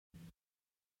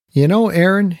You know,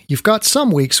 Aaron, you've got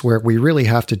some weeks where we really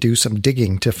have to do some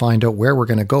digging to find out where we're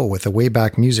going to go with the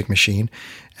Wayback Music Machine.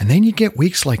 And then you get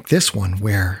weeks like this one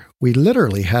where we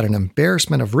literally had an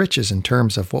embarrassment of riches in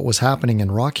terms of what was happening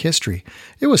in rock history.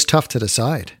 It was tough to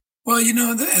decide. Well, you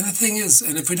know, and the thing is,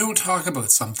 and if we don't talk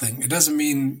about something, it doesn't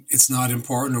mean it's not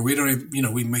important, or we don't, you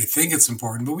know, we may think it's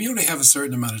important, but we only have a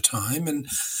certain amount of time. And,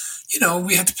 you know,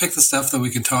 we have to pick the stuff that we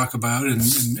can talk about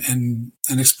and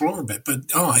explore a bit. But,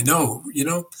 I know, you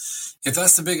know, if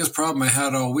that's the biggest problem I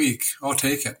had all week, I'll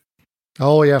take it.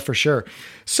 Oh, yeah, for sure.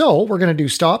 So we're going to do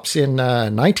stops in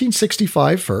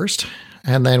 1965 first,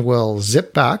 and then we'll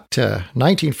zip back to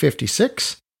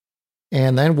 1956,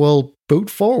 and then we'll boot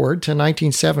forward to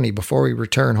 1970 before we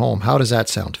return home. How does that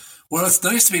sound? Well, it's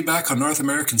nice to be back on North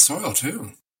American soil,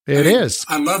 too. It is.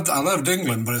 I loved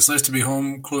England, but it's nice to be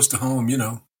home, close to home, you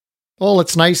know. Well,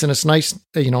 it's nice, and it's nice,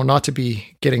 you know, not to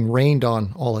be getting rained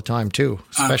on all the time, too,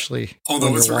 especially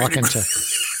although when you're walking to...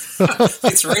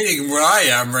 It's raining where I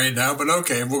am right now, but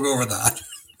okay, we'll go over that.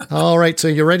 All right, so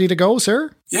you ready to go,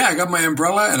 sir? Yeah, I got my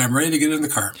umbrella, and I'm ready to get in the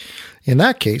car. In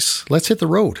that case, let's hit the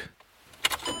road.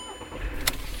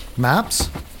 Maps?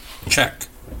 Check.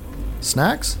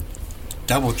 Snacks?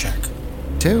 Double check.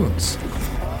 Tunes?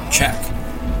 Check.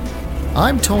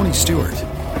 I'm Tony Stewart.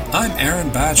 I'm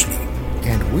Aaron Badgley.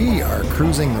 And we are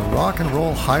cruising the rock and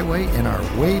roll highway in our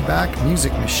Wayback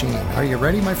Music Machine. Are you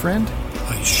ready, my friend?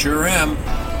 I sure am.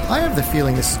 I have the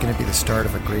feeling this is going to be the start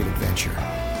of a great adventure.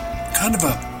 Kind of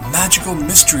a magical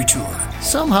mystery tour.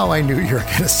 Somehow I knew you were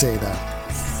going to say that.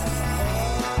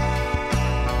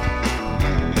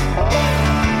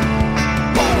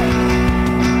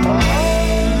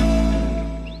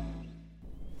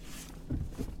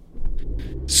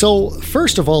 So,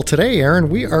 first of all, today, Aaron,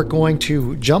 we are going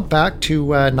to jump back to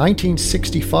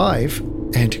 1965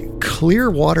 and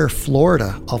Clearwater,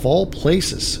 Florida, of all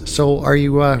places. So, are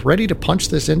you ready to punch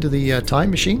this into the time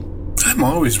machine? I'm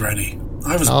always ready.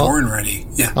 I was born ready.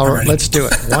 Yeah. All right, ready. Let's do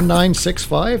it.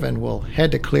 1965, and we'll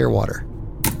head to Clearwater.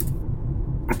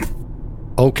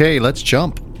 Okay, let's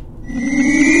jump.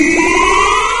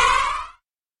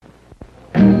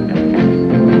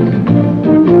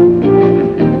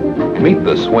 Meet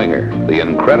the Swinger, the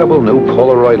incredible new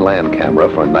Polaroid land camera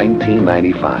for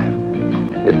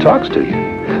 1995. It talks to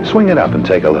you. Swing it up and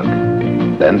take a look.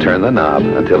 Then turn the knob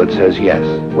until it says yes,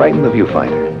 right in the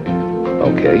viewfinder.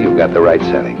 Okay, you've got the right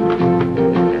setting.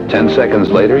 10 seconds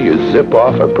later, you zip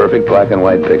off a perfect black and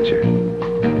white picture.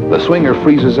 The Swinger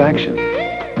freezes action.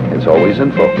 It's always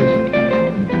in focus.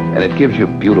 And it gives you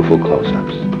beautiful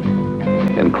close-ups.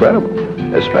 Incredible.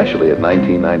 Especially at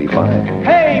 1995.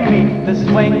 Hey, meet the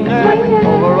swinger,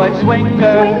 Polaroid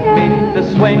swinger. Meet the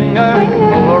swinger,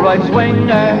 Polaroid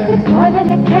swinger. It's more than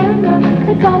a camera,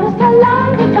 it's almost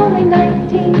alive. It's only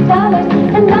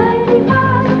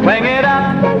 $19.95. Swing it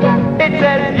up, it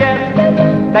says yes.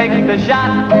 Take the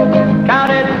shot,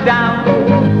 count it down,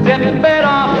 zip it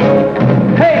off.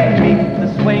 Hey, meet the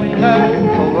swinger,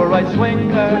 Polaroid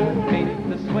swinger. Meet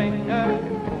the swinger,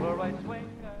 Polaroid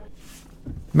swinger.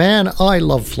 Man, I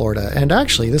love Florida. And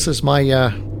actually, this is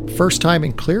my first time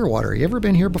in Clearwater. You ever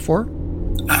been here before?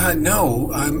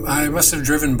 No. I must have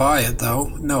driven by it, though.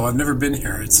 No, I've never been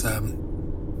here. It's a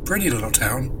pretty little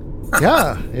town.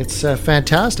 Yeah, it's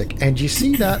fantastic. And you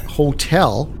see that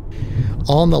hotel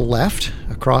on the left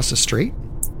across the street?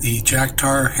 The Jack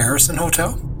Tar Harrison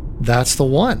Hotel? That's the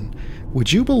one.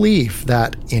 Would you believe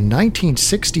that in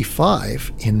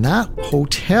 1965, in that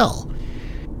hotel,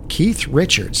 Keith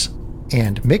Richards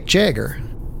and Mick Jagger,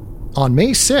 on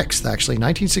May 6th, actually,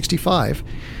 1965,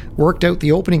 worked out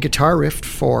the opening guitar riff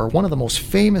for one of the most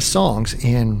famous songs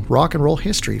in rock and roll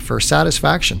history, for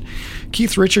Satisfaction.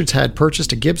 Keith Richards had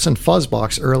purchased a Gibson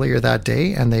Fuzzbox earlier that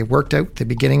day, and they worked out the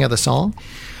beginning of the song.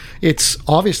 It's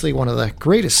obviously one of the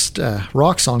greatest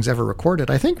rock songs ever recorded.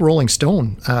 I think Rolling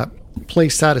Stone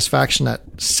placed Satisfaction at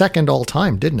second all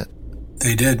time, didn't it?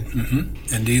 They did.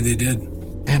 Mm-hmm. Indeed, they did.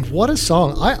 And what a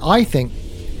song. I think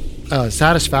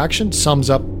Satisfaction sums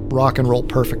up rock and roll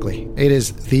perfectly. It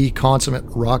is the consummate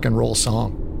rock and roll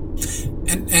song.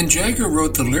 And Jagger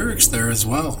wrote the lyrics there as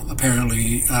well,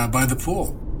 apparently, by the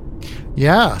pool.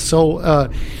 Yeah, so,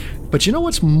 but you know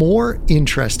what's more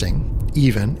interesting,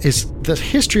 even, is the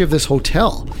history of this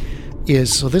hotel.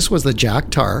 So this was the Jack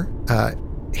Tar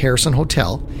Harrison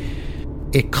Hotel.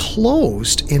 It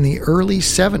closed in the early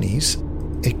 70s.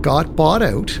 It got bought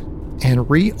out and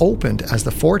reopened as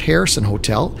the Fort Harrison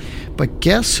Hotel. But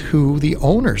guess who the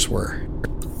owners were?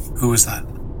 Who was that?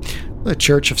 The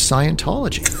Church of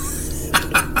Scientology.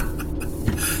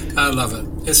 I love it.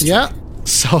 Yeah.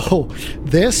 So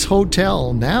this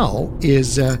hotel now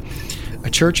is a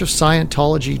Church of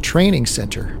Scientology training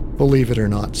center, believe it or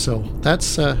not. So that's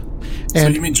So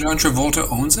you mean John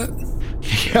Travolta owns it?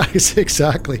 yeah,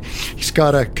 exactly. He's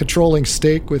got a controlling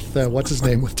stake with what's his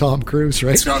name, with Tom Cruise,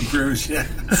 right? Tom Cruise, yeah.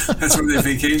 That's where they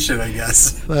vacation, I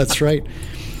guess. That's right.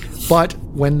 But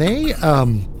when they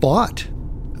bought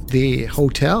the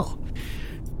hotel,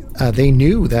 they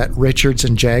knew that Richards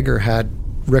and Jagger had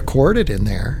recorded in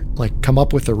there, like come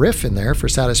up with a riff in there for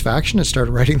Satisfaction and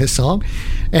started writing this song.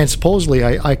 And supposedly,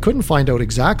 I couldn't find out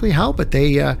exactly how, but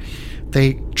they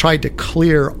tried to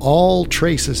clear all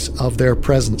traces of their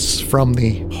presence from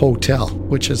the hotel,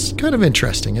 which is kind of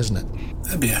interesting, isn't it?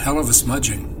 That'd be a hell of a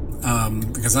smudging,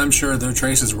 because I'm sure their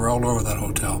traces were all over that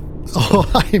hotel.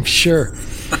 Oh, I'm sure.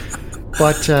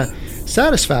 But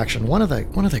Satisfaction, one of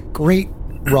the great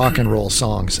rock and roll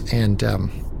songs, and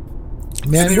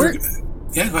man,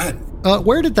 yeah, go ahead.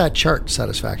 Where did that chart,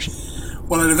 Satisfaction?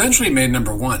 Well, it eventually made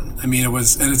number one. I mean, and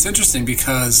it's interesting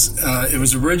because it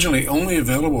was originally only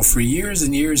available for years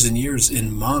and years and years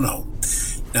in mono.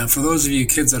 Now, for those of you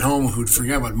kids at home who'd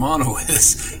forget what mono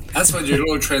is, that's what your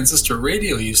little transistor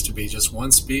radio used to be, just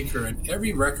one speaker, and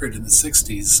every record in the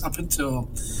 60s up until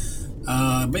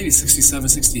maybe 67,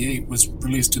 68 was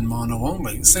released in mono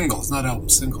only. Singles, not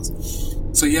albums, singles.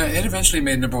 So yeah, it eventually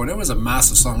made number one. It was a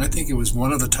massive song. I think it was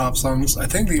one of the top songs. I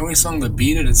think the only song that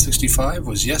beat it at 65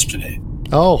 was Yesterday.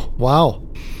 Oh, wow.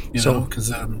 Because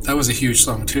that was a huge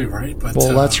song too, right? But,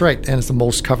 well, that's right. And it's the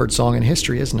most covered song in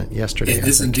history, isn't it? Yesterday. It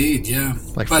is indeed, yeah.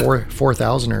 Like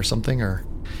 4,000 or something, or...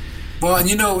 Well,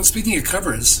 and speaking of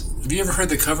covers, have you ever heard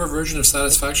the cover version of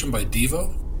Satisfaction by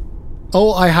Devo?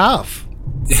 Oh, I have.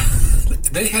 Yeah.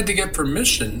 They had to get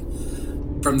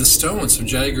permission from the Stones, from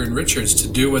Jagger and Richards, to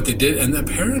do what they did, and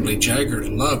apparently Jagger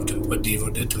loved what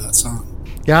Devo did to that song.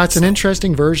 Yeah, it's an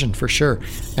interesting version for sure.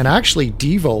 And actually,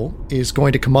 Devo is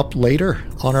going to come up later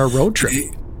on our road trip.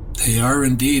 They are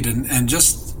indeed, and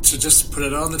just to put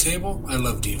it on the table, I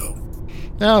love Devo.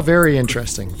 Yeah, very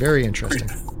interesting. Very interesting.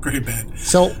 Great band.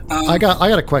 So I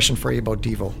got a question for you about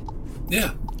Devo.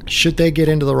 Yeah. Should they get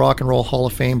into the Rock and Roll Hall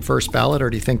of Fame first ballot,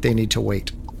 or do you think they need to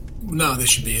wait? No, they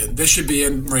should be in. They should be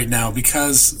in right now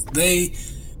because they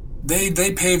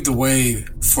paved the way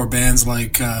for bands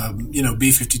like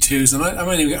B-52s, and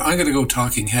I'm going to go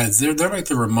Talking Heads. They're like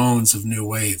the Ramones of new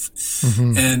wave,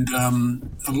 and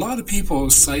a lot of people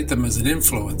cite them as an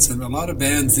influence, and a lot of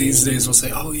bands these days will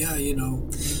say, "Oh yeah,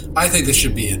 I think they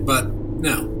should be in." But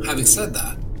now, having said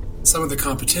that, some of the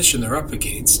competition they're up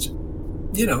against,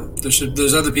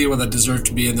 there's other people that deserve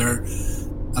to be in there.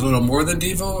 A little more than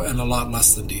Devo and a lot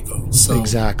less than Devo. So,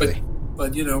 exactly.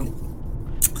 But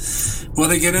will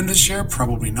they get in this year?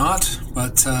 Probably not.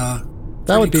 But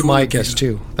that would be my guess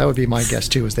too. That would be my guess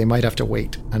too. Is they might have to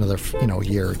wait another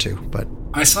year or two. But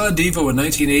I saw Devo in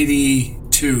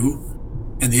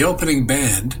 1982, and the opening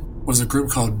band was a group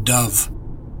called Dove.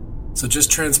 So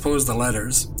just transpose the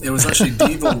letters. It was actually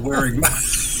Devo wearing.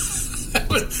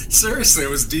 Seriously, it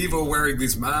was Devo wearing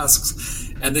these masks.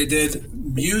 And they did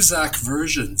Muzak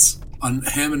versions on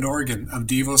Hammond organ of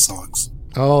Devo songs.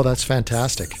 Oh, that's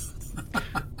fantastic.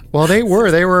 Well, they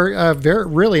were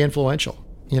really influential.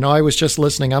 I was just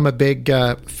listening. I'm a big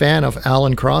fan of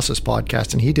Alan Cross's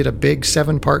podcast, and he did a big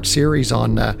 7-part series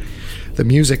on the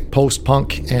music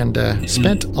post-punk, and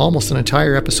spent almost an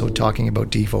entire episode talking about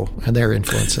Devo and their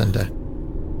influence. And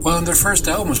their first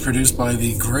album was produced by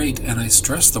the great, and I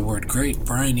stress the word great,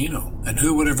 Brian Eno. And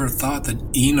who would have ever thought that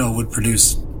Eno would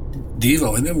produce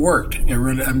Devo? And it worked. It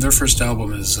really. Their first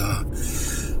album is a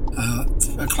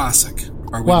classic.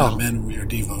 Are we not men? We are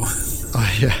Devo.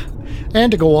 Yeah,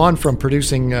 and to go on from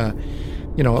producing, a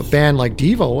band like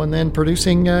Devo, and then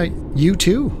producing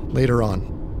U2 later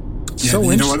on. Yeah,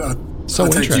 so interesting. So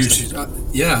interesting.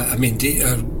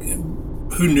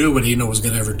 Who knew what Eno was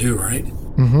going to ever do, right?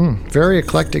 Mm-hmm. Very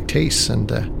eclectic tastes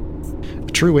and a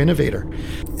true innovator.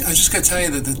 I just got to tell you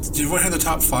that did you want to hear the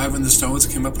top 5 when the Stones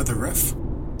came up with a riff?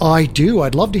 I do.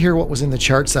 I'd love to hear what was in the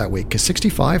charts that week, because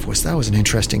 65 was an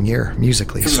interesting year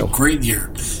musically. It was a great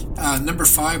year. Number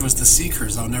 5 was The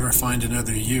Seekers, I'll Never Find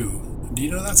Another You. Do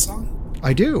you know that song?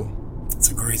 I do.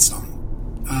 It's a great song.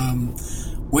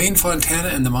 Wayne Fontana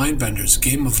and the Mindbenders,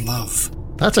 Game of Love.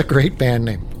 That's a great band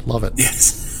name. Love it.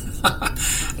 Yes.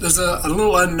 There's a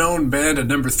little unknown band at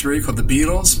number 3 called the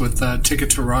Beatles with Ticket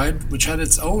to Ride, which had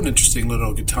its own interesting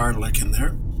little guitar lick in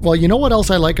there. Well, you know what else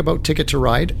I like about Ticket to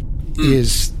Ride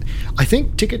is I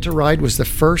think Ticket to Ride was the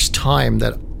first time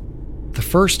that the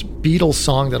first Beatles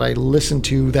song that I listened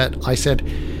to that I said,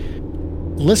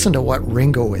 listen to what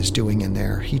Ringo is doing in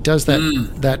there. He does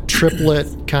that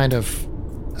triplet kind of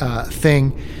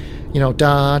thing. Da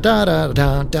da da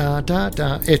da da da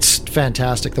da. It's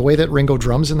fantastic. The way that Ringo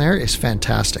drums in there is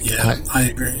fantastic. Yeah, I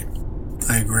agree.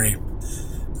 And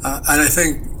I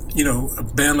think, a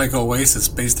band like Oasis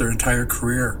based their entire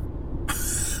career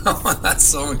on that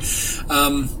song.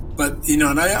 But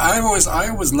and I always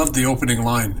loved the opening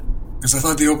line, because I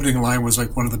thought the opening line was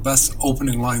like one of the best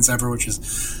opening lines ever, which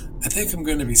is, I think I'm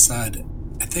going to be sad.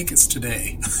 I think it's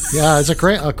today. Yeah, it's a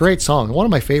great song. One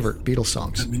of my favorite Beatles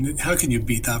songs. I mean, how can you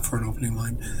beat that for an opening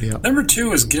line? Yeah. Number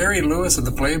 2 is Gary Lewis of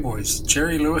the Playboys,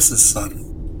 Jerry Lewis's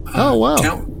son. Oh, wow.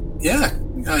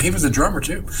 He was a drummer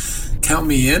too. Count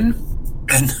Me In.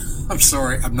 And I'm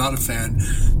sorry, I'm not a fan.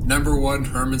 Number 1,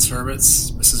 Herman's Hermits.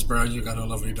 Mrs. Brown, You Got a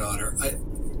Lovely Daughter.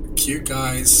 Cute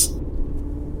guys,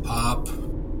 pop.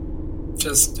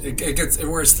 Just it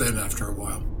wears thin after a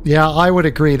while. Yeah, I would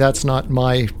agree. That's not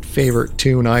my favorite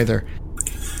tune either.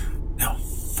 No.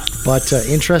 But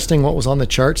interesting what was on the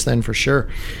charts then, for sure.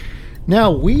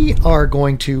 Now we are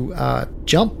going to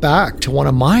jump back to one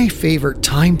of my favorite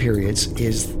time periods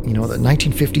is, the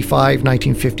 1955,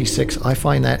 1956. I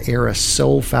find that era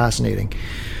so fascinating.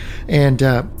 And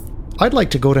I'd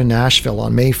like to go to Nashville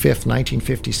on May 5th,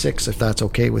 1956, if that's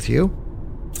okay with you.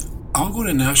 I'll go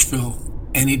to Nashville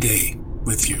any day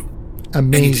with you.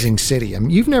 Amazing city. I mean,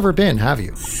 you've never been, have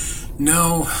you?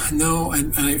 No.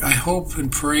 I hope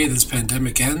and pray this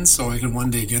pandemic ends so I can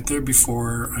one day get there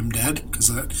before I'm dead,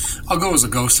 because I'll go as a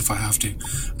ghost if I have to.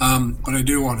 But I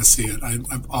do want to see it.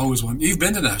 I've always wanted. You've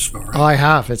been to Nashville, right? I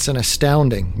have. It's an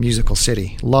astounding musical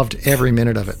city. Loved every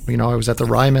minute of it. I was at the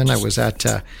Ryman. I was at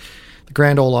the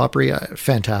Grand Ole Opry.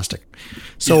 Fantastic.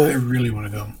 So yeah, I really want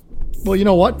to go. Well, you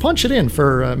know what? Punch it in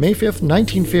for May 5th,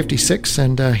 1956,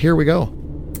 and here we go.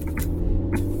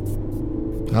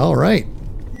 All right.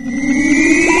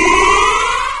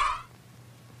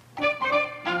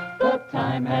 The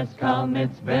time has come,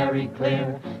 it's very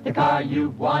clear. The car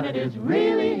you've wanted is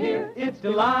really here. It's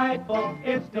delightful,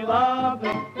 it's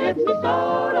lovely, it's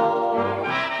DeSoto.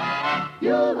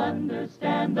 You'll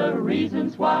understand the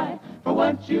reasons why. For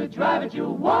once you drive it,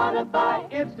 you'll want to buy.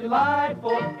 It's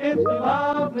delightful, it's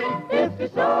lovely, it's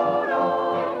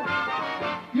DeSoto.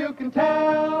 You can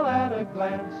tell at a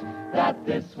glance that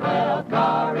this swell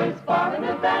car is far in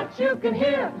advance. You can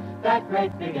hear that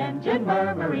great big engine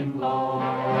murmuring low,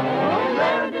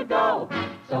 raring to go.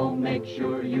 So make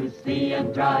sure you see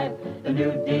and drive the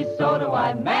new DeSoto.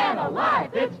 Why, man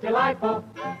alive, it's delightful,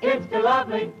 it's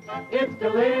lovely, it's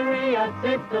delirious,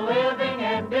 it's the living,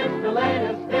 and it's the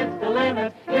latest, it's the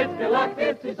limit, it's deluxe,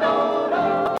 it's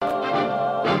DeSoto.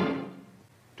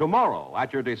 Tomorrow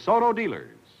at your DeSoto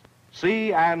dealers,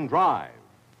 see and drive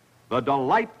the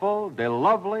delightful,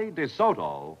 lovely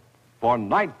DeSoto for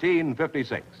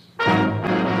 1956.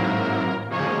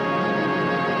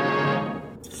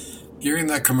 Hearing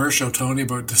that commercial, Tony,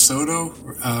 about DeSoto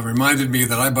reminded me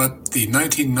that I bought the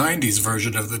 1990s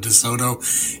version of the DeSoto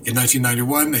in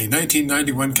 1991, a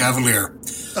 1991 Cavalier.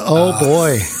 Oh,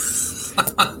 boy.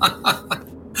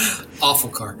 Awful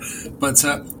car. But,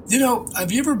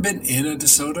 have you ever been in a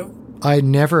DeSoto? I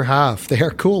never have. They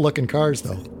are cool looking cars,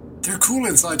 though. They're cool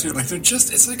inside too. Like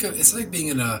it's like being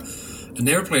in an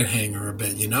airplane hangar a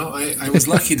bit. I was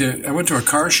lucky I went to a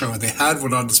car show and they had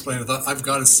one on display. And I thought, I've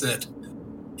got to sit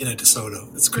in a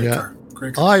DeSoto. It's a great car.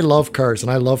 Great car. I love cars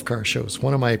and I love car shows.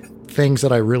 One of my things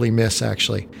that I really miss,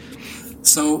 actually.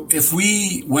 So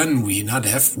when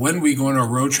we go on a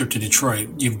road trip to Detroit,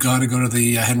 you've got to go to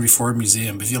the Henry Ford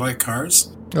Museum. If you like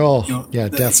cars, yeah,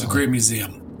 definitely. It's a great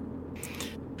museum.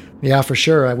 Yeah, for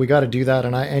sure. We got to do that.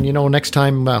 And next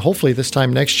time, hopefully this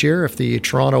time next year, if the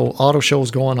Toronto Auto Show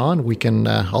is going on, we can,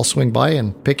 I'll swing by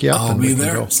and pick you up. I'll be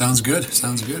there. Sounds good.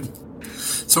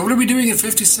 So what are we doing at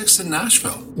 56 in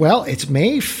Nashville? Well, it's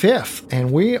May 5th,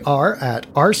 and we are at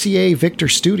RCA Victor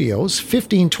Studios,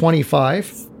 1525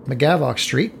 McGavock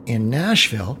Street in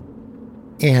Nashville.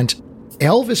 And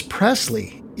Elvis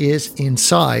Presley is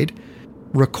inside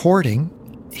recording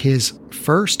his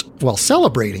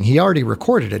celebrating. He already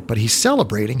recorded it, but he's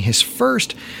celebrating his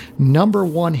first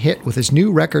 #1 hit with his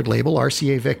new record label,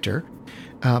 RCA Victor,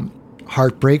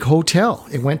 Heartbreak Hotel.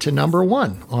 It went to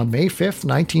 #1 on May 5th,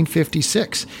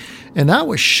 1956. And that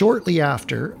was shortly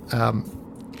after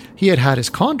he had his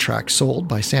contract sold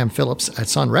by Sam Phillips at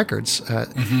Sun Records.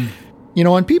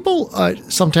 And people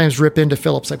sometimes rip into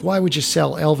Phillips, like, why would you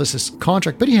sell Elvis's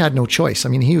contract? But he had no choice. I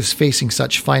mean, he was facing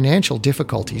such financial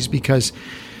difficulties because,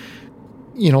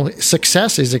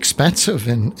 success is expensive,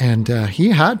 and he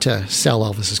had to sell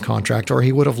Elvis's contract or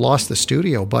he would have lost the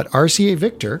studio. But RCA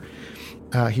Victor,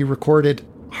 he recorded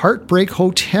Heartbreak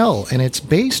Hotel, and it's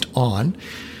based on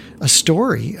a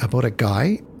story about a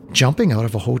guy jumping out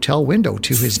of a hotel window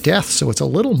to his death. So it's a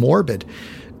little morbid.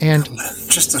 And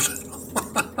just a little.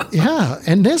 yeah,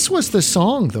 and this was the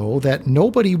song, though, that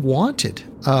nobody wanted.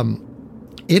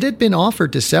 It had been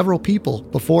offered to several people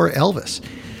before Elvis,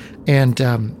 and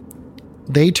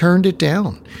they turned it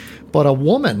down. But a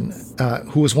woman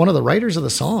who was one of the writers of the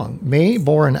song, May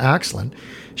Boren Axland,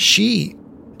 she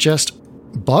just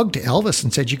bugged Elvis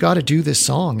and said, "You got to do this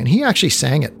song." And he actually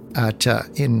sang it at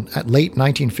late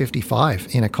 1955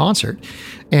 in a concert,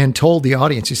 and told the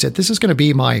audience, he said, "This is going to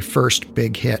be my first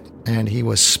big hit." And he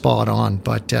was spot on.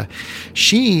 But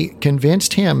she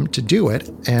convinced him to do it,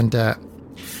 and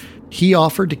he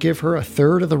offered to give her a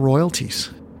third of the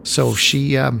royalties. So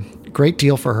she, great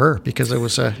deal for her, because it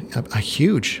was a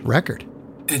huge record.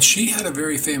 And she had a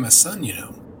very famous son,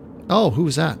 Oh, who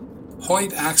was that?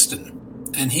 Hoyt Axton.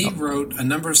 And he wrote a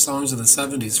number of songs in the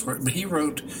 70s for it, but he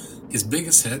wrote his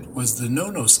biggest hit was the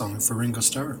No-No song for Ringo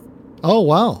Starr. Oh,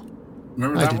 wow.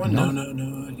 Remember that one? No, no,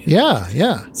 no.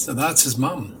 Yeah. So that's his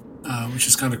mom, which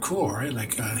is kind of cool, right?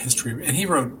 Like history. And he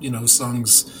wrote,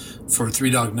 songs for Three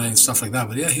Dog Night and stuff like that.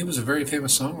 But yeah, he was a very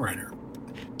famous songwriter.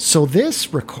 So this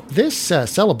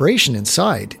celebration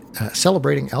inside,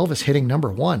 celebrating Elvis hitting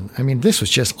number one, I mean, this was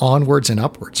just onwards and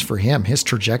upwards for him. His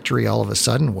trajectory all of a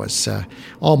sudden was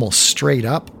almost straight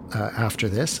up after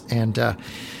this. And,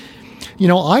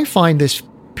 I find this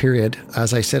period,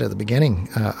 as I said at the beginning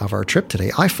of our trip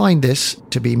today, I find this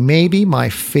to be maybe my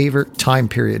favorite time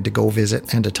period to go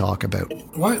visit and to talk about.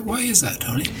 Why is that,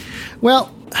 Tony?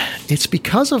 Well, it's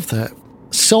because of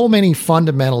so many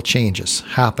fundamental changes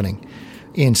happening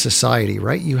in society,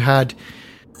 right? You had,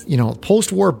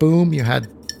 post-war boom. You had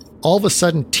all of a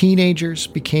sudden teenagers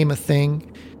became a thing.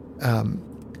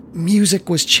 Music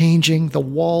was changing. The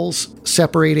walls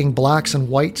separating blacks and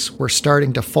whites were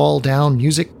starting to fall down.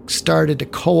 Music started to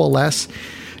coalesce.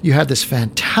 You had this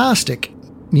fantastic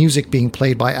music being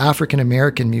played by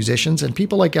African-American musicians, and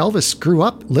people like Elvis grew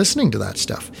up listening to that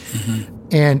stuff. Mm-hmm.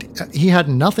 And he had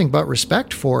nothing but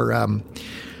respect for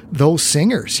those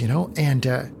singers,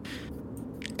 and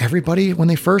everybody, when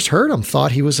they first heard him,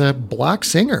 thought he was a black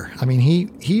singer. I mean,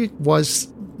 he was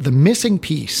the missing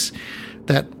piece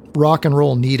that rock and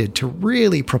roll needed to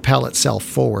really propel itself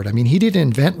forward. I mean, he didn't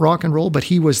invent rock and roll, but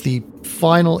he was the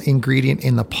final ingredient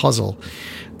in the puzzle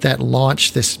that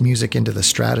launched this music into the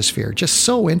stratosphere. Just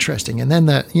so interesting. And then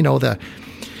the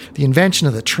invention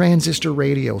of the transistor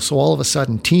radio. So all of a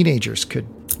sudden, teenagers could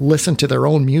listen to their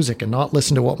own music and not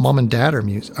listen to what mom and dad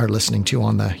are listening to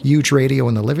on the huge radio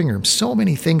in the living room. So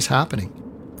many things happening.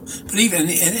 But even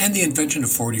and the invention of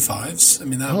 45s. I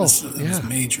mean, that was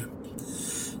major.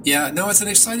 Yeah, no, it's an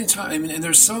exciting time. I mean, and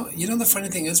there's the funny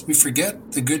thing is we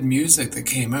forget the good music that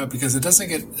came out because it doesn't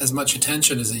get as much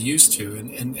attention as it used to.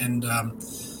 And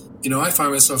I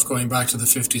find myself going back to the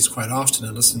 50s quite often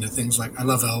and listening to things like, I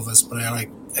love Elvis, but I like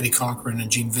Eddie Cochran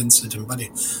and Gene Vincent and Buddy.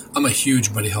 I'm a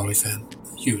huge Buddy Holly fan.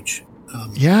 Huge.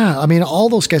 Yeah, I mean, all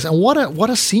those guys. And what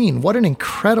a scene. What an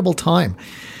incredible time.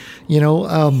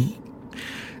 And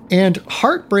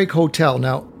Heartbreak Hotel.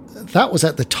 Now, that was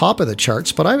at the top of the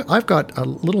charts, but I've got a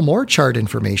little more chart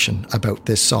information about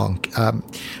this song.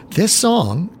 This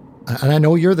song, and I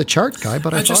know you're the chart guy,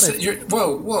 but I thought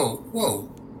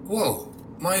whoa.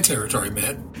 My territory,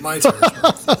 man. My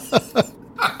territory.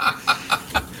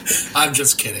 I'm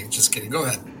just kidding. Go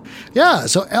ahead. Yeah,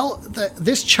 so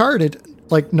this charted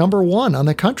like number 1 on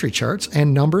the country charts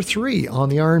and number 3 on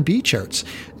the R&B charts.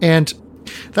 And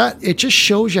that it just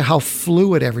shows you how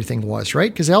fluid everything was,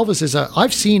 right? Because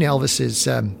I've seen Elvis's,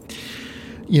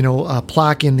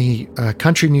 plaque in the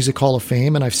Country Music Hall of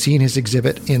Fame, and I've seen his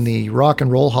exhibit in the Rock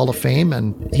and Roll Hall of Fame,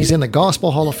 and he's in the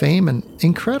Gospel Hall of Fame, and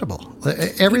incredible.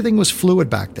 Everything was fluid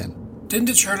back then. Didn't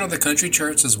it chart on the country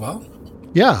charts as well?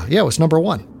 Yeah, it was number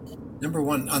 1. Number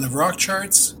 1 on the rock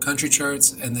charts, country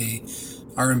charts, and the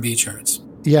R&B charts.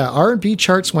 Yeah, R&B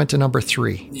charts went to number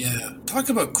 3. Yeah, talk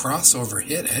about crossover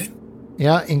hit, eh?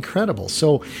 Yeah, incredible.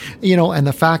 So, and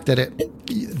the fact that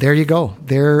there you go.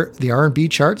 The R&B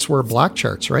charts were black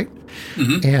charts, right?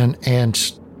 Mm-hmm.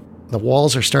 And the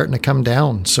walls are starting to come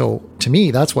down. So to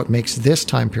me, that's what makes this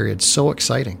time period so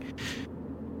exciting.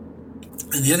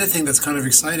 And the other thing that's kind of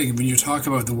exciting when you talk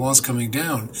about the walls coming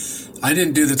down, I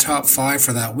didn't do the top 5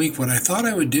 for that week. What I thought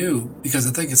I would do, because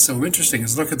I think it's so interesting,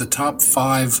 is look at the top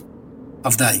 5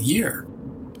 of that year.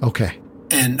 Okay.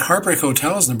 And Heartbreak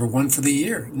Hotel is number 1 for the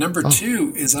year. Number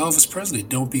 2 is Elvis Presley,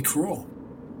 Don't Be Cruel.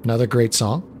 Another great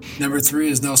song. Number 3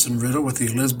 is Nelson Riddle with the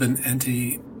Lisbon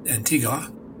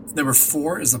Antigua. Number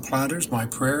 4 is The Platters, My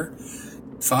Prayer.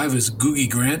 5 is Googie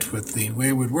Grant with The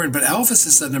Wayward Word. But Elvis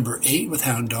is at number 8 with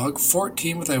Hound Dog.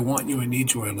 14 with I Want You, I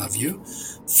Need You, I Love You.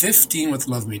 15 with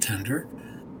Love Me Tender.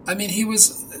 I mean, he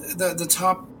was the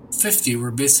top 50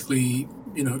 were basically,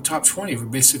 top 20 were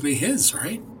basically his,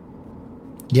 right?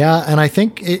 Yeah, and I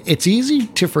think it's easy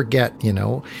to forget,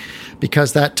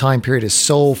 because that time period is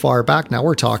so far back now.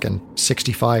 We're talking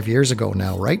 65 years ago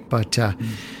now, right? But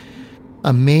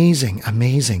amazing.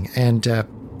 And,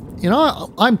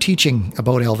 I'm teaching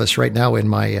about Elvis right now in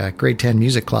my grade 10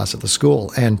 music class at the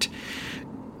school. And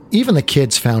even the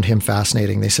kids found him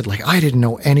fascinating. They said, like, I didn't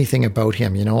know anything about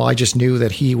him. I just knew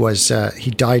that he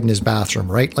died in his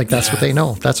bathroom, right? Like, that's what they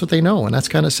know. That's what they know. And that's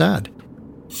kind of sad.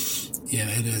 Yeah,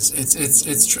 it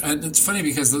is. And it's funny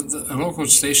because a local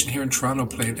station here in Toronto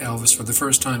played Elvis for the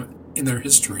first time in their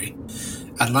history.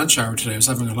 At lunch hour today, I was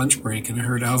having a lunch break and I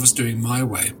heard Elvis doing My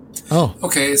Way. Oh.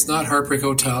 Okay, it's not Heartbreak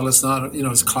Hotel, it's not,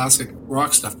 it's classic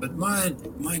rock stuff, but my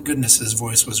goodness, his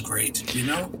voice was great,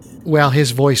 Well,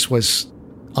 his voice was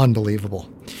unbelievable.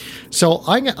 So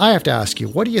I have to ask you,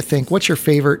 what do you think? What's your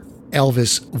favorite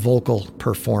Elvis vocal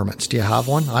performance? Do you have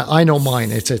one? I know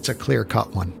mine. It's a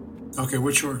clear-cut one. Okay,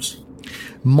 what's yours?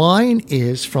 Mine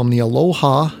is from the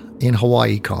Aloha in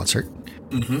Hawaii concert.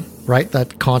 Mm-hmm. Right?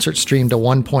 That concert streamed to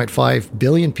 1.5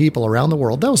 billion people around the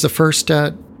world. That was the first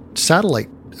satellite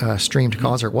streamed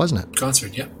concert, wasn't it?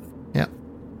 Concert, yeah. Yeah.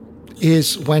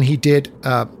 Is when he did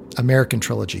the American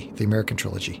Trilogy.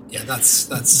 Yeah, that's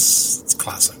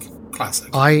classic.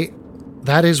 Classic.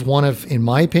 That is in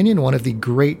my opinion, one of the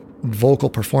great vocal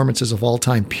performances of all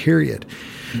time, period.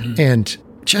 Mm-hmm. And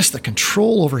just the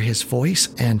control over his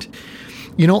voice. And,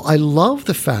 I love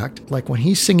the fact, like when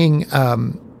he's singing,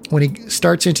 when he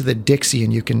starts into the Dixie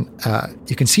and you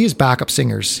can see his backup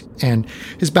singers, and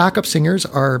his backup singers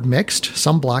are mixed,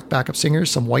 some black backup singers,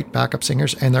 some white backup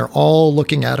singers, and they're all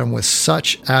looking at him with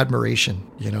such admiration,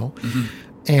 Mm-hmm.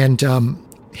 And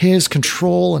his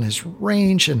control and his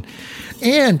range,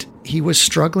 and he was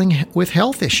struggling with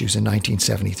health issues in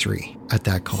 1973 at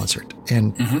that concert,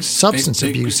 and substance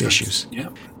abuse issues. Yeah.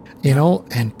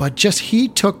 But just he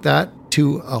took that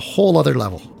to a whole other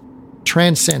level.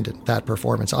 Transcendent, that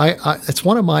performance. It's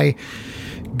one of my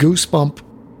goosebump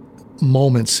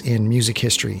moments in music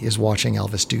history is watching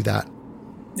Elvis do that.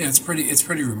 Yeah, it's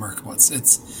pretty remarkable. It's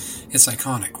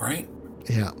iconic, right?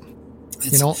 Yeah.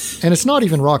 And it's not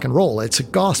even rock and roll. It's a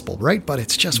gospel, right? But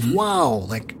it's just wow.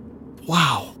 And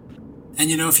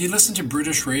if you listen to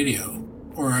British radio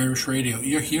or Irish radio,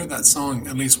 you hear that song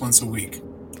at least once a week.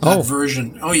 That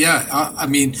version. Oh, yeah. I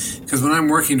mean, because when I'm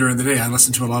working during the day, I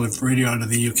listen to a lot of radio out of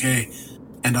the UK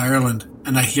and Ireland,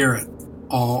 and I hear it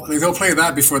all. Like, they'll play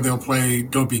that before they'll play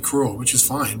Don't Be Cruel, which is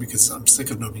fine because I'm sick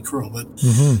of Don't Be Cruel. But,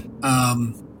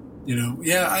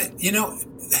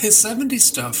 his 70s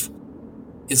stuff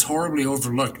is horribly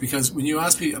overlooked because when you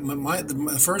ask me,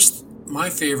 my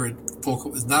favorite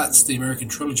vocal, that's the American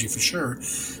Trilogy for sure,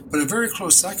 but a very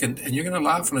close second, and you're going to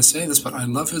laugh when I say this, but I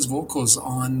love his vocals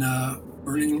on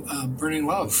Burning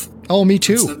Love. Oh, me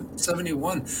too.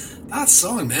 71. That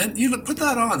song, man, you put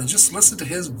that on and just listen to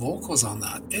his vocals on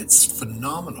that. It's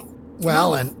phenomenal.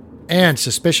 Well, and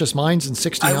Suspicious Minds in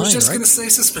 69, I was just right? going to say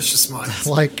Suspicious Minds.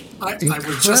 I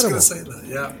was just going to say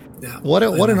that, yeah.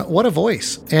 What a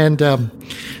voice. And,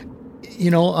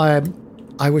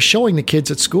 I was showing the kids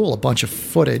at school a bunch of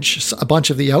footage, a bunch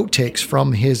of the outtakes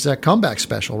from his comeback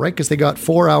special, right? Because they got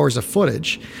 4 hours of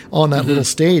footage on that little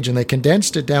stage and they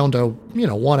condensed it down to,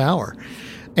 1 hour.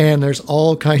 And there's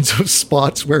all kinds of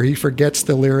spots where he forgets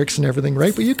the lyrics and everything,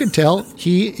 right? But you can tell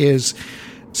he is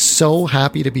so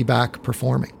happy to be back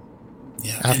performing.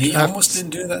 Yeah, and he almost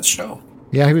didn't do that show.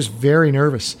 Yeah, he was very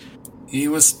nervous. He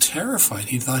was terrified.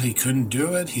 He thought he couldn't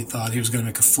do it. He thought he was going to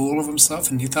make a fool of himself,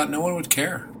 and he thought no one would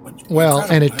care. Well,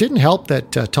 and it didn't help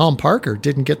that Tom Parker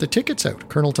didn't get the tickets out.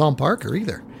 Colonel Tom Parker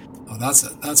either. Oh, that's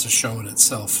a show in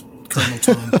itself. Colonel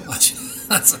Tom.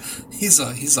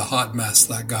 He's a hot mess,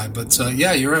 that guy. But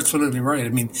yeah, you're absolutely right. I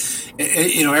mean,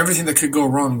 everything that could go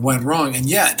wrong went wrong, and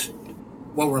yet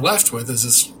what we're left with is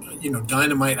this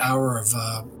dynamite hour of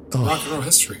rock and roll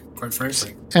history, quite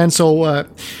frankly. And so.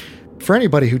 For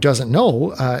anybody who doesn't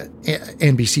know,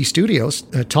 NBC Studios,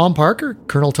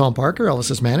 Colonel Tom Parker,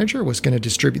 Elvis's manager, was going to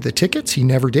distribute the tickets. He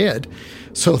never did.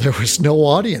 So there was no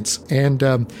audience. And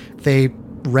they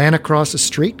ran across the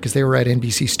street because they were at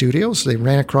NBC Studios. So they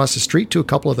ran across the street to a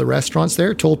couple of the restaurants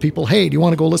there, told people, hey, do you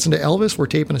want to go listen to Elvis? We're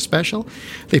taping a special.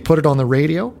 They put it on the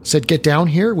radio, said, get down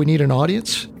here. We need an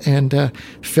audience, and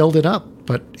filled it up.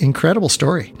 But incredible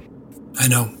story. I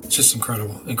know. It's just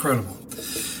incredible. Incredible.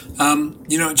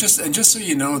 Just so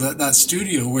you know, that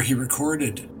studio where he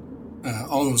recorded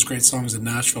all those great songs in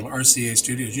Nashville, RCA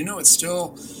Studios,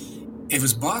 it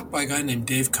was bought by a guy named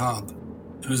Dave Cobb,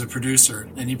 who's a producer,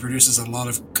 and he produces a lot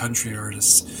of country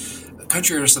artists.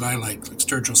 country artists that I like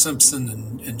Sturgill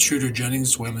Simpson and Shooter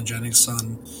Jennings, Waylon Jennings'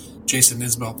 son, Jason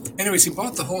Isbell. Anyways, he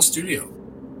bought the whole studio,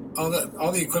 all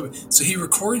the equipment. So he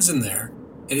records in there,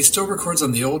 and he still records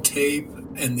on the old tape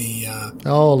and the.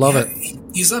 Love it.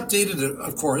 He's updated it,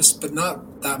 of course, but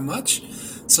not that much.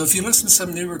 So if you listen to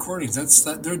some new recordings,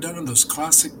 they're done on those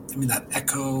classic. I mean, the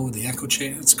echo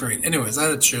chain. It's great. Anyways, I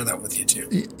had to share that with you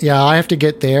too. Yeah, I have to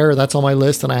get there. That's on my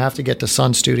list, and I have to get to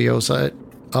Sun Studios.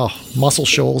 Muscle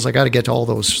Shoals. I got to get to all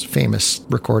those famous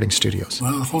recording studios.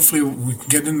 Well, hopefully we can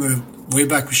get in the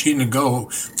Wayback Machine and go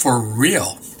for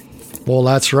real. Well,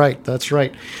 that's right. That's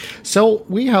right. So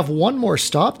we have one more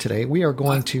stop today. We are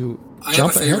going to jump ahead. I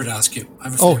have a favor to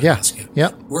ask you.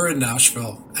 Yeah. We're in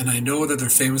Nashville, and I know that they're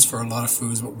famous for a lot of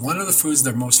foods, but one of the foods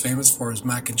they're most famous for is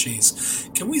mac and cheese.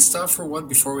 Can we stop for one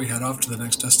before we head off to the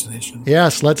next destination?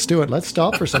 Yes, let's do it. Let's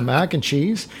stop for some mac and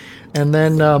cheese. And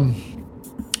then,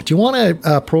 do you want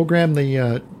to program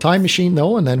the time machine,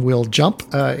 though? And then we'll jump.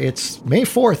 It's May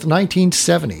 4th,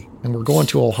 1970, and we're going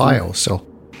to Ohio. So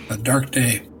a dark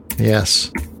day.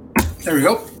 Yes. There we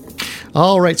go.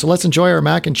 All right, so let's enjoy our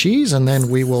mac and cheese, and then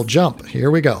we will jump.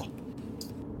 Here we go.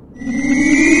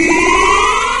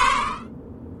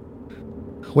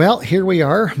 Well, here we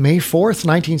are, May 4th,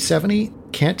 1970,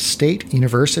 Kent State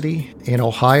University in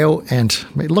Ohio. And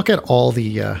look at all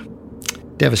the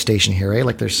devastation here, eh?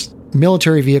 Like there's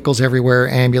military vehicles everywhere,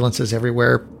 ambulances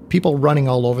everywhere, people running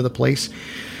all over the place.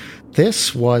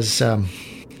 This was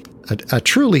a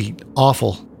truly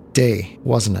awful day,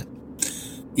 wasn't it?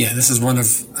 Yeah, this is one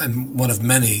of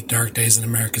many dark days in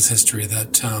America's history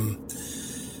that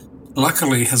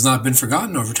luckily has not been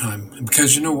forgotten over time.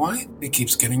 Because you know why? It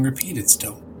keeps getting repeated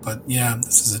still. But yeah,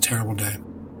 this is a terrible day.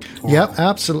 Horrible. Yep,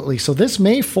 absolutely. So this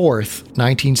May 4th,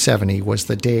 1970 was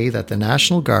the day that the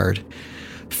National Guard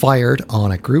fired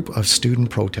on a group of student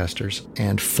protesters,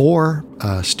 and 4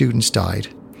 students died.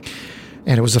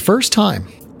 And it was the first time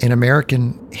in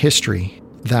American history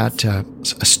that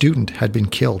a student had been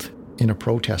killed in a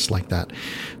protest like that.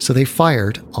 So they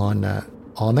fired on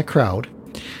the crowd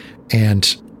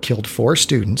and killed 4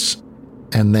 students,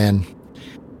 and then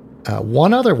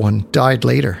one other one died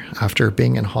later after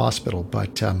being in hospital.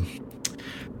 But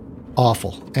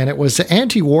awful. And it was an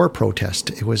anti-war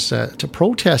protest. It was to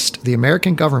protest the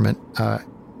American government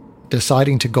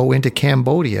deciding to go into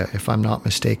Cambodia, if I'm not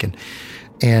mistaken.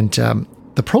 And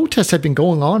the protests had been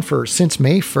going on since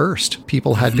May 1st.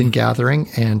 People had been gathering,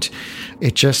 and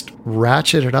it just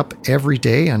ratcheted up every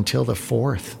day until the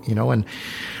 4th, and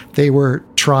they were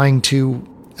trying to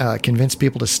convince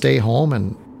people to stay home.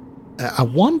 And at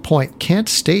one point, Kent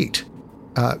State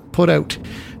put out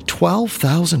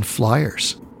 12,000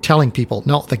 flyers telling people,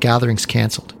 no, the gathering's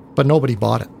canceled. But nobody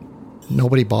bought it.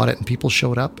 Nobody bought it, and people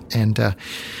showed up. And,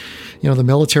 the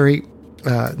military,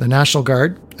 the National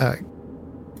Guard,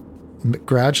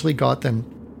 gradually got them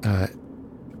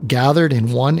gathered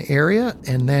in one area,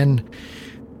 and then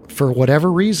for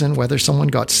whatever reason, whether someone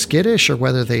got skittish or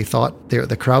whether they thought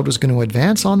the crowd was going to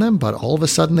advance on them, but all of a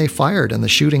sudden they fired, and the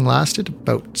shooting lasted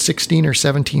about 16 or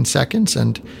 17 seconds,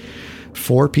 and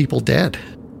 4 people dead.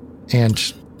 And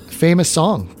famous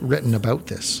song written about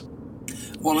this.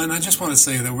 Well, and I just want to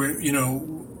say that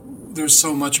there's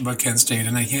so much about Kent State,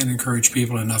 and I can't encourage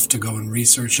people enough to go and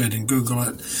research it and Google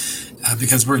it,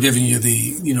 because we're giving you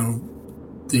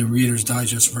the Reader's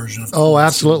Digest version of it. Oh,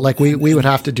 absolutely. Like we would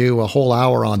have to do a whole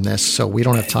hour on this, so we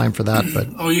don't have time for that.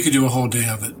 But you could do a whole day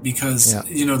of it, because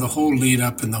the whole lead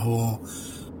up and the whole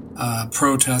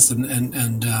protest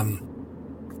and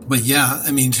but yeah,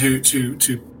 I mean to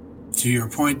your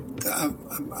point,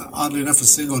 oddly enough, a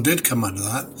single did come out of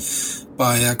that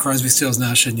by Crosby, Stills,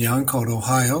 Nash and Young called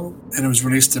Ohio, and it was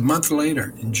released a month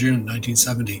later in June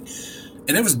 1970,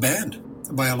 and it was banned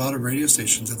by a lot of radio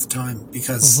stations at the time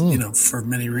because, for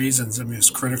many reasons. I mean, it was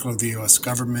critical of the U.S.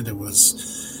 government. It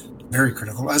was very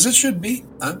critical, as it should be.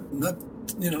 As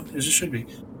it should be.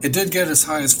 It did get as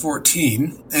high as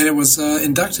 14, and it was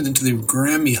inducted into the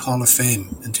Grammy Hall of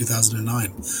Fame in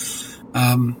 2009.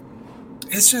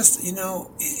 It's just,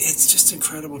 it's just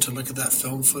incredible to look at that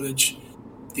film footage.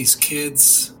 These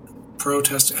kids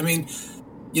protesting. I mean,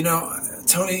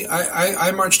 Tony,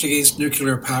 I marched against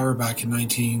nuclear power back in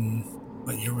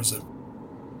what year was it?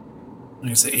 I'm going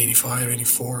to say 85,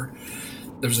 84.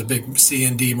 There was a big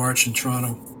CND march in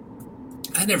Toronto.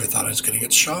 I never thought I was going to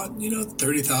get shot.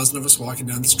 30,000 of us walking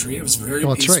down the street. It was very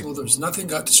peaceful. Right. There was nothing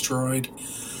got destroyed.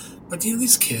 But,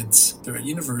 these kids, they're at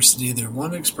university. They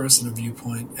want to express their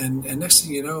viewpoint. And next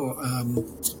thing you know,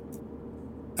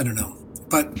 I don't know.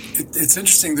 But it's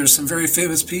interesting. There's some very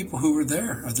famous people who were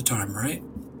there at the time, right?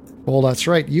 Well, that's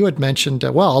right. You had mentioned,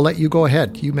 I'll let you go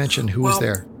ahead. You mentioned who was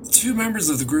there. two members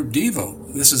of the group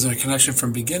Devo. This is a connection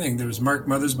from beginning. There was Mark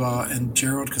Mothersbaugh and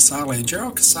Gerald Casale. And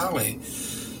Gerald Casale,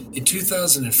 in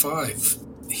 2005,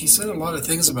 he said a lot of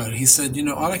things about it. He said,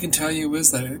 all I can tell you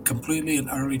is that it completely and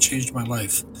utterly changed my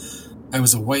life. I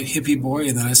was a white hippie boy,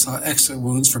 and then I saw exit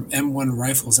wounds from M1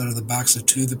 rifles out of the backs of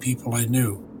two of the people I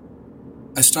knew.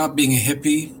 I stopped being a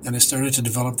hippie, and I started to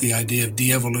develop the idea of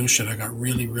de-evolution. I got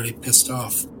really, really pissed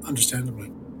off,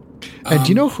 understandably. And do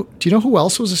you know who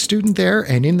else was a student there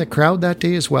and in the crowd that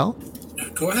day as well?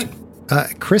 Go ahead.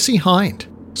 Chrissy Hind.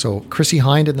 So Chrissy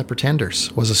Hind and the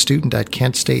Pretenders was a student at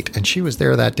Kent State, and she was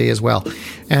there that day as well,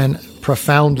 and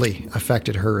profoundly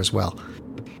affected her as well.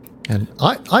 And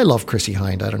I love Chrissy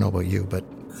Hind. I don't know about you, but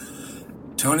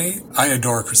Tony, I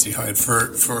adore Chrissy Hind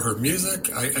for her music.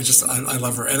 I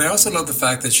love her, and I also love the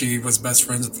fact that she was best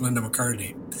friends with Linda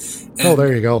McCartney. And,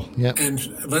 there you go. Yeah. And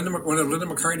one of Linda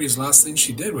McCartney's last things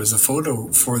she did was a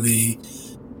photo for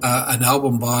an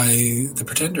album by the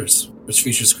Pretenders, which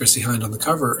features Chrissy Hind on the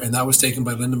cover, and that was taken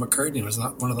by Linda McCartney. It was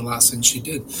not one of the last things she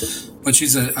did. But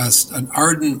she's an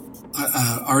ardent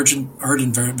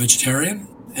vegetarian,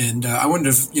 and I wonder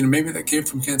if maybe that came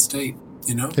from Kent State.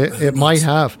 It might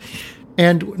have.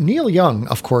 And Neil Young,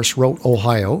 of course, wrote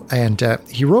Ohio, and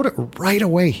he wrote it right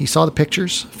away. He saw the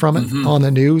pictures from it on the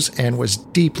news and was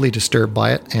deeply disturbed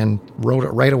by it and wrote it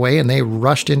right away, and they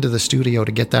rushed into the studio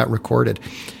to get that recorded.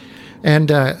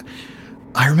 And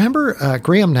I remember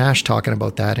Graham Nash talking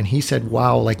about that, and he said,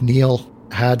 wow, like Neil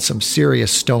had some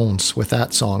serious stones with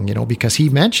that song, because he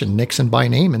mentioned Nixon by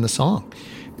name in the song,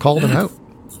 called him out.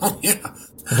 Oh, yeah.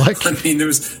 Like, I mean, there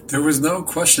was no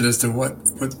question as to what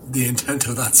the intent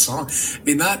of that song. I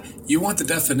mean, you want the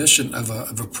definition of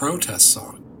a protest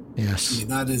song. Yes. I mean,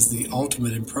 that is the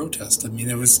ultimate in protest. I mean,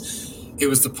 it was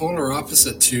the polar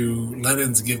opposite to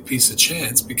Lennon's "Give Peace a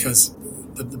Chance" because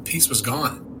the peace was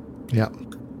gone. Yeah.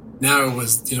 Now it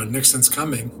was Nixon's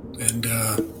coming, and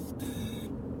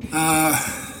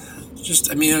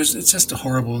it's just a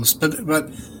horrible. But.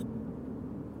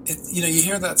 You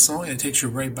hear that song and it takes you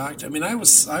right back to. I mean, I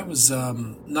was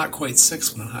not quite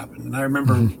 6 when it happened, and I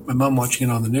remember my mom watching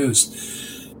it on the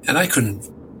news, and I couldn't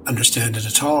understand it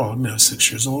at all.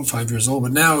 6 years old, 5 years old.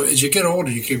 But now, as you get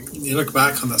older, you look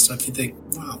back on that stuff, you think,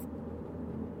 wow,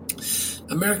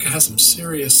 America has some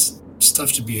serious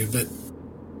stuff to be a bit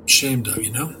ashamed of.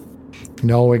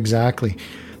 No, exactly.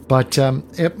 But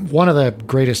one of the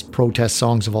greatest protest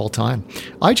songs of all time.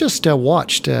 I just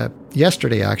watched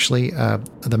yesterday, actually,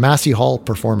 the Massey Hall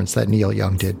performance that Neil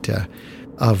Young did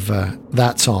of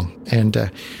that song. And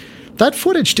that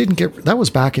footage that was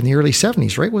back in the early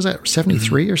 70s, right? Was that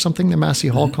 73 or something, the Massey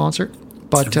Hall concert?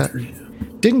 But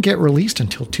didn't get released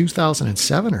until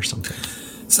 2007 or something.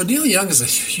 So Neil Young is a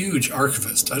huge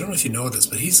archivist. I don't know if you know this,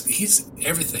 but he's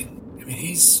everything. I mean,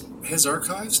 his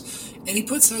archives... And he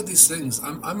puts out these things.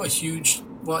 I'm a huge,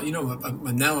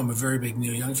 now I'm a very big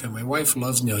Neil Young fan. My wife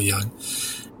loves Neil Young.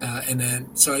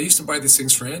 So I used to buy these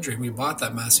things for Andrew, and we bought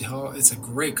that Massey Hall. It's a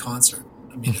great concert.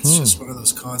 I mean, it's just one of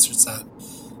those concerts that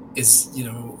is,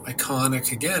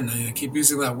 iconic. Again, I keep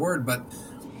using that word, but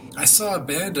I saw a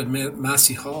band at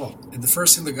Massey Hall, and the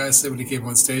first thing the guy said when he came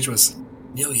on stage was,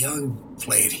 Neil Young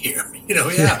played here. I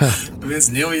mean, it's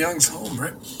Neil Young's home,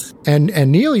 right? And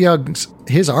Neil Young's,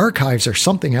 his archives are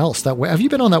something else. Have you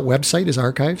been on that website, his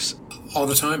archives? All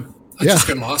the time. I just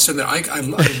get lost in there. I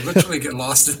literally get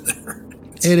lost in there.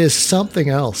 It is something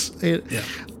else.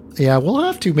 Yeah, we'll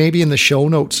have to maybe in the show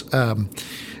notes,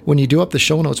 when you do up the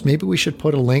show notes, maybe we should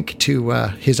put a link to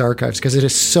his archives because it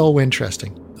is so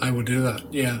interesting. I will do that.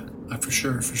 Yeah, for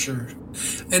sure.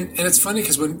 And it's funny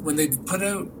because when they put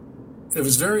out,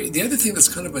 the other thing that's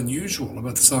kind of unusual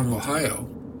about the song Ohio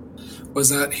was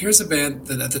that here's a band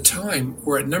that at the time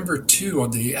were at number 2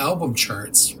 on the album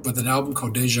charts with an album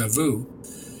called Deja Vu.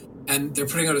 And they're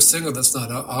putting out a single that's not,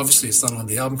 obviously it's not on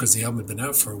the album because the album had been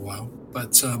out for a while.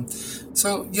 But,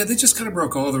 they just kind of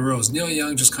broke all the rules. Neil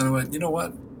Young just kind of went, you know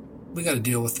what, we got to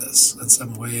deal with this in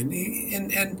some way.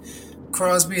 And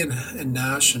Crosby and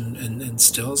Nash and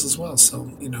Stills as well. So,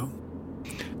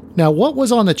 Now, what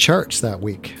was on the charts that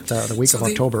week, the week of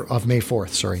May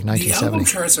 4th, 1970? The album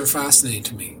charts are fascinating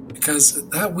to me because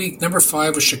that week, number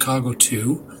 5 was Chicago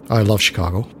 2. I love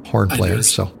Chicago, horn players.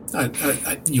 So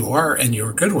you are, and you're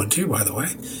a good one too, by the way.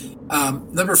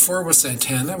 Number 4 was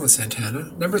Santana with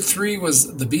Santana. Number 3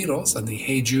 was the Beatles and the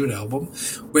Hey Jude album,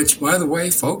 which, by the way,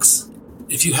 folks,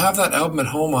 if you have that album at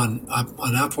home on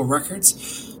Apple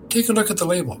Records, take a look at the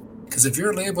label. Because if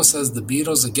your label says the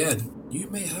Beatles again, you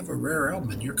may have a rare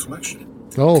album in your collection.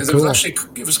 Oh, cool.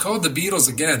 It was called the Beatles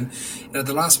Again, and at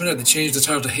the last minute they changed the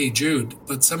title to Hey Jude,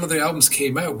 but some of the albums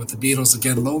came out with the Beatles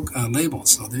Again label,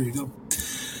 so there you go.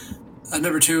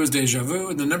 Number 2 was Deja Vu,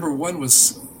 and the number 1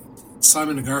 was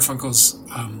Simon and Garfunkel's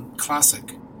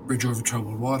classic, Bridge Over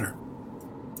Troubled Water.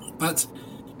 But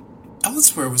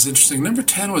elsewhere was interesting. Number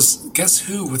 10 was Guess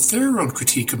Who, with their own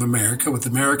critique of America, with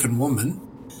American Woman.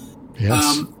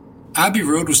 Yes. Abbey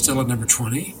Road was still at number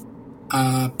 20.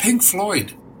 Pink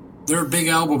Floyd, their big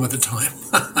album at the time,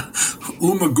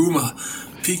 Uma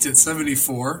Guma, peaked at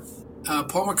 74.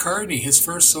 Paul McCartney, his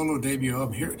first solo debut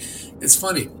album. Here, it's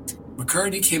funny.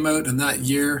 McCartney came out in that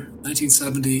year,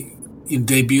 1970, and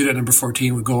debuted at number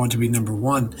 14, would go on to be number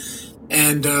 1.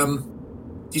 And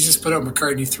he just put out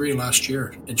McCartney 3 last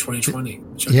year in 2020,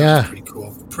 which I thought was pretty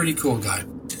cool. Pretty cool guy.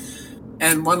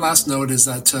 And one last note is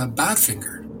that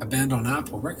Badfinger, a band on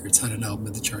Apple Records, had an album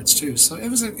in the charts too. So it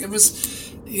was it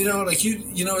was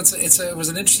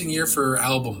an interesting year for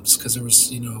albums, because there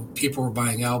was, people were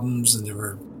buying albums, and there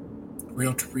were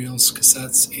reel-to-reels,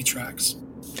 cassettes, 8-tracks.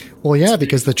 Well, yeah,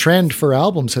 because the trend for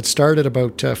albums had started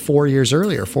about 4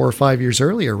 or 5 years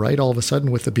earlier, right? All of a sudden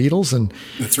with the Beatles and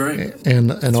that's right,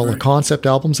 and all the concept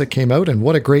albums that came out, and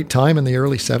what a great time in the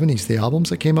early 70s, the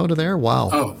albums that came out of there. Wow.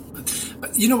 Oh,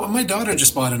 my daughter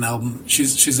just bought an album.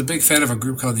 She's a big fan of a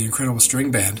group called the Incredible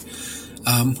String Band,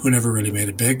 who never really made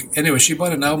it big. Anyway, she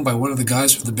bought an album by one of the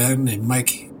guys from the band named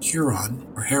Mike Heron.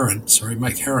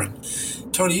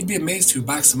 Tony, you'd be amazed who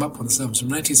backs him up on this album. It's from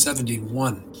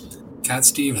 1971. Cat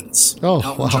Stevens. Oh,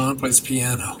 Elton John plays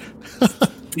piano.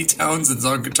 Pete Townsend's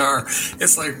on guitar.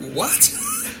 It's like, what?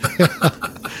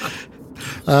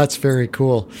 That's very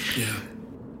cool. Yeah.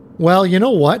 Well, you know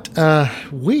what?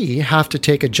 We have to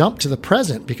take a jump to the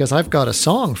present, because I've got a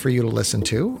song for you to listen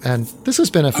to, and this has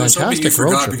been a fantastic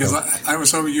road trip. I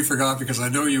was hoping you forgot, because I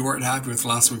know you weren't happy with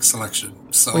last week's selection.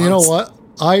 So well, you know what?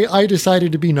 I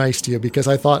decided to be nice to you, because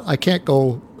I thought I can't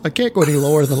go any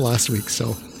lower than last week.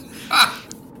 So.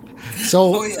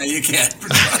 Oh yeah, you can.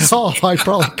 Oh, I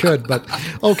probably could, but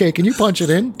okay. Can you punch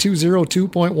it in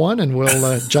 202.1, and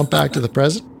we'll jump back to the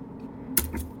present.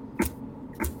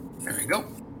 There we go.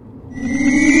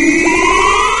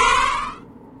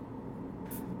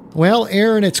 Well,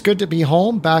 Aaron, it's good to be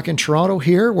home, back in Toronto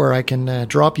here, where I can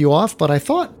drop you off. But I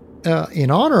thought, in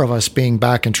honor of us being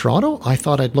back in Toronto, I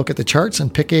thought I'd look at the charts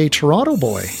and pick a Toronto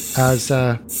boy as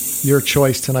your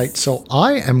choice tonight. So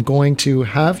I am going to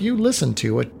have you listen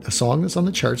to a song that's on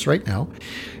the charts right now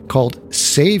called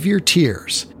Save Your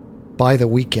Tears by The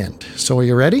Weeknd. So are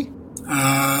you ready?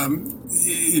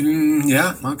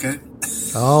 Yeah, okay.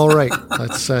 All right,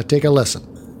 let's take a listen.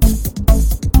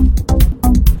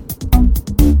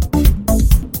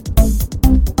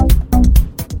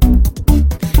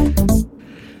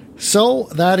 So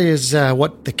that is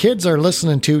what the kids are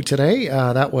listening to today.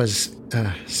 That was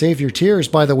Save Your Tears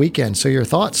by The Weeknd. So your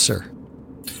thoughts, sir?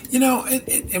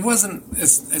 It wasn't,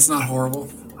 it's not horrible.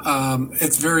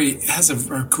 It has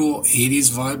a cool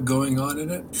 80s vibe going on in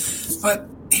it. But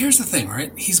here's the thing,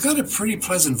 right? He's got a pretty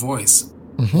pleasant voice.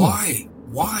 Mm-hmm.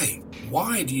 Why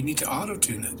do you need to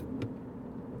auto-tune it?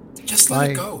 Just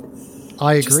let it go.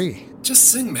 I agree.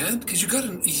 Just sing, man, because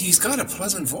he's got a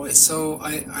pleasant voice. So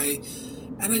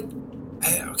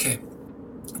okay.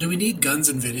 Do we need guns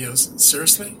and videos?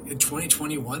 Seriously? In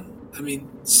 2021? I mean,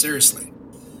 seriously.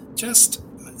 Just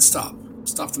stop.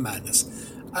 Stop the madness.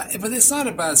 But it's not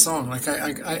a bad song. Like,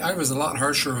 I was a lot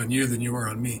harsher on you than you were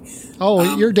on me.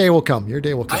 Oh, your day will come. Your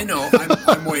day will come. I know.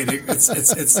 I'm waiting.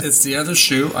 It's the other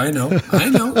shoe. I know. But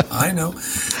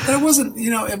it wasn't,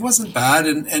 it wasn't bad.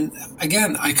 And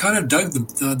again, I kind of dug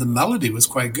the melody was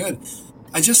quite good.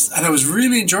 I was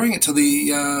really enjoying it till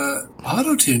the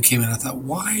auto-tune came in. I thought,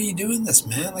 why are you doing this,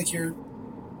 man? Like,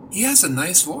 he has a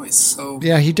nice voice. So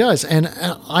yeah, he does. And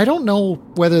I don't know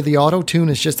whether the auto-tune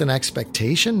is just an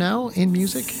expectation now in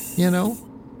music, I don't know.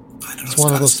 It's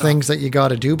one of those things that you got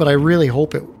to do, but I really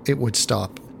hope it would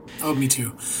stop. Oh, me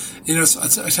too. So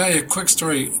I tell you a quick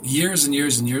story. Years and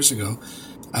years and years ago,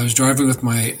 I was driving with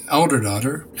my elder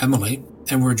daughter, Emily,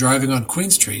 and we were driving on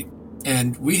Queen Street.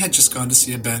 And we had just gone to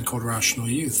see a band called Rational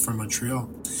Youth from Montreal.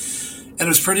 And it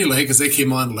was pretty late because they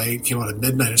came on at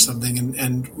midnight or something.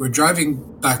 And we're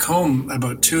driving back home at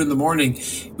about 2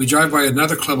 a.m. We drive by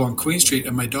another club on Queen Street,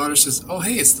 and my daughter says, "Oh,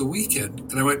 hey, it's The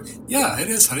Weeknd." And I went, "Yeah, it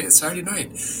is, honey. It's Saturday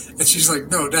night." And she's like,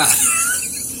 "No, Dad."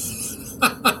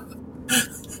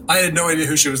 I had no idea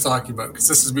who she was talking about, because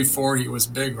this is before he was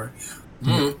big. Right?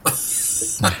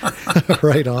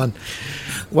 Right on.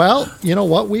 Well, you know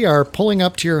what? We are pulling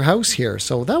up to your house here.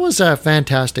 So that was a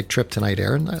fantastic trip tonight,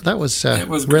 Aaron. That was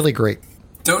really great.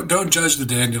 Don't judge the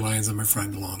dandelions on my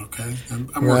front lawn, okay? I'm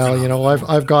well,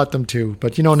 I've got them too.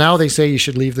 But, now they say you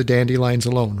should leave the dandelions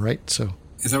alone, right? So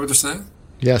is that what they're saying?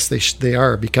 Yes, they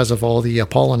are, because of all the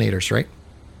pollinators, right?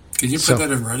 Can you put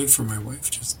that in writing for my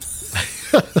wife? Just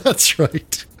That's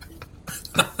right.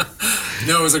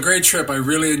 No, it was a great trip. I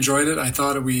really enjoyed it. I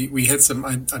thought we hit some,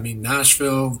 I mean,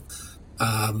 Nashville,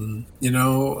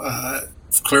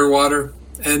 Clearwater,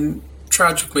 and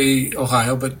tragically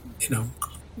Ohio, but,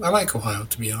 I like Ohio,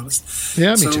 to be honest.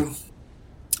 Yeah, me too.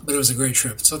 But it was a great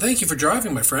trip. So thank you for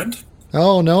driving, my friend.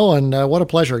 Oh, no, and what a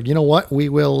pleasure. You know what? We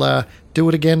will do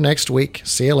it again next week.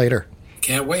 See you later.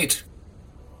 Can't wait.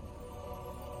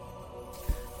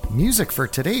 Music for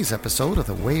today's episode of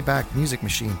the Wayback Music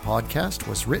Machine podcast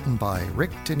was written by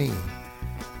Rick Denis.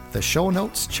 The show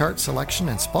notes, chart selection,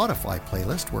 and Spotify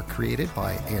playlist were created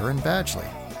by Aaron Badgley.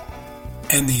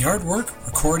 And the artwork,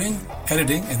 recording,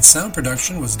 editing, and sound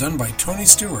production was done by Tony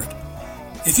Stewart.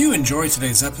 If you enjoyed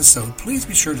today's episode, please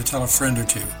be sure to tell a friend or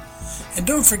two. And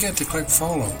don't forget to click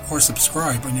follow or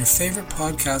subscribe on your favorite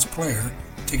podcast player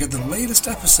to get the latest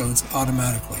episodes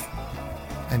automatically.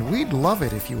 And we'd love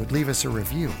it if you would leave us a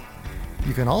review.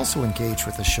 You can also engage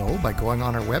with the show by going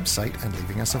on our website and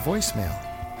leaving us a voicemail.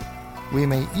 We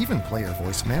may even play your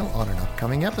voicemail on an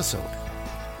upcoming episode.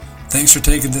 Thanks for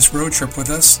taking this road trip with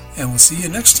us, and we'll see you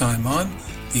next time on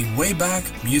the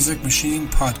Wayback Music Machine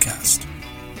podcast.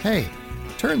 Hey,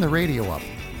 turn the radio up.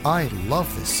 I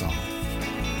love this song.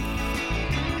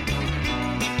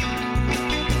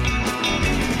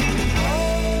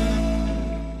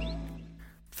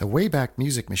 The Wayback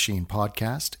Music Machine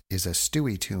podcast is a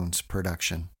Stewie Tunes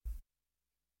production.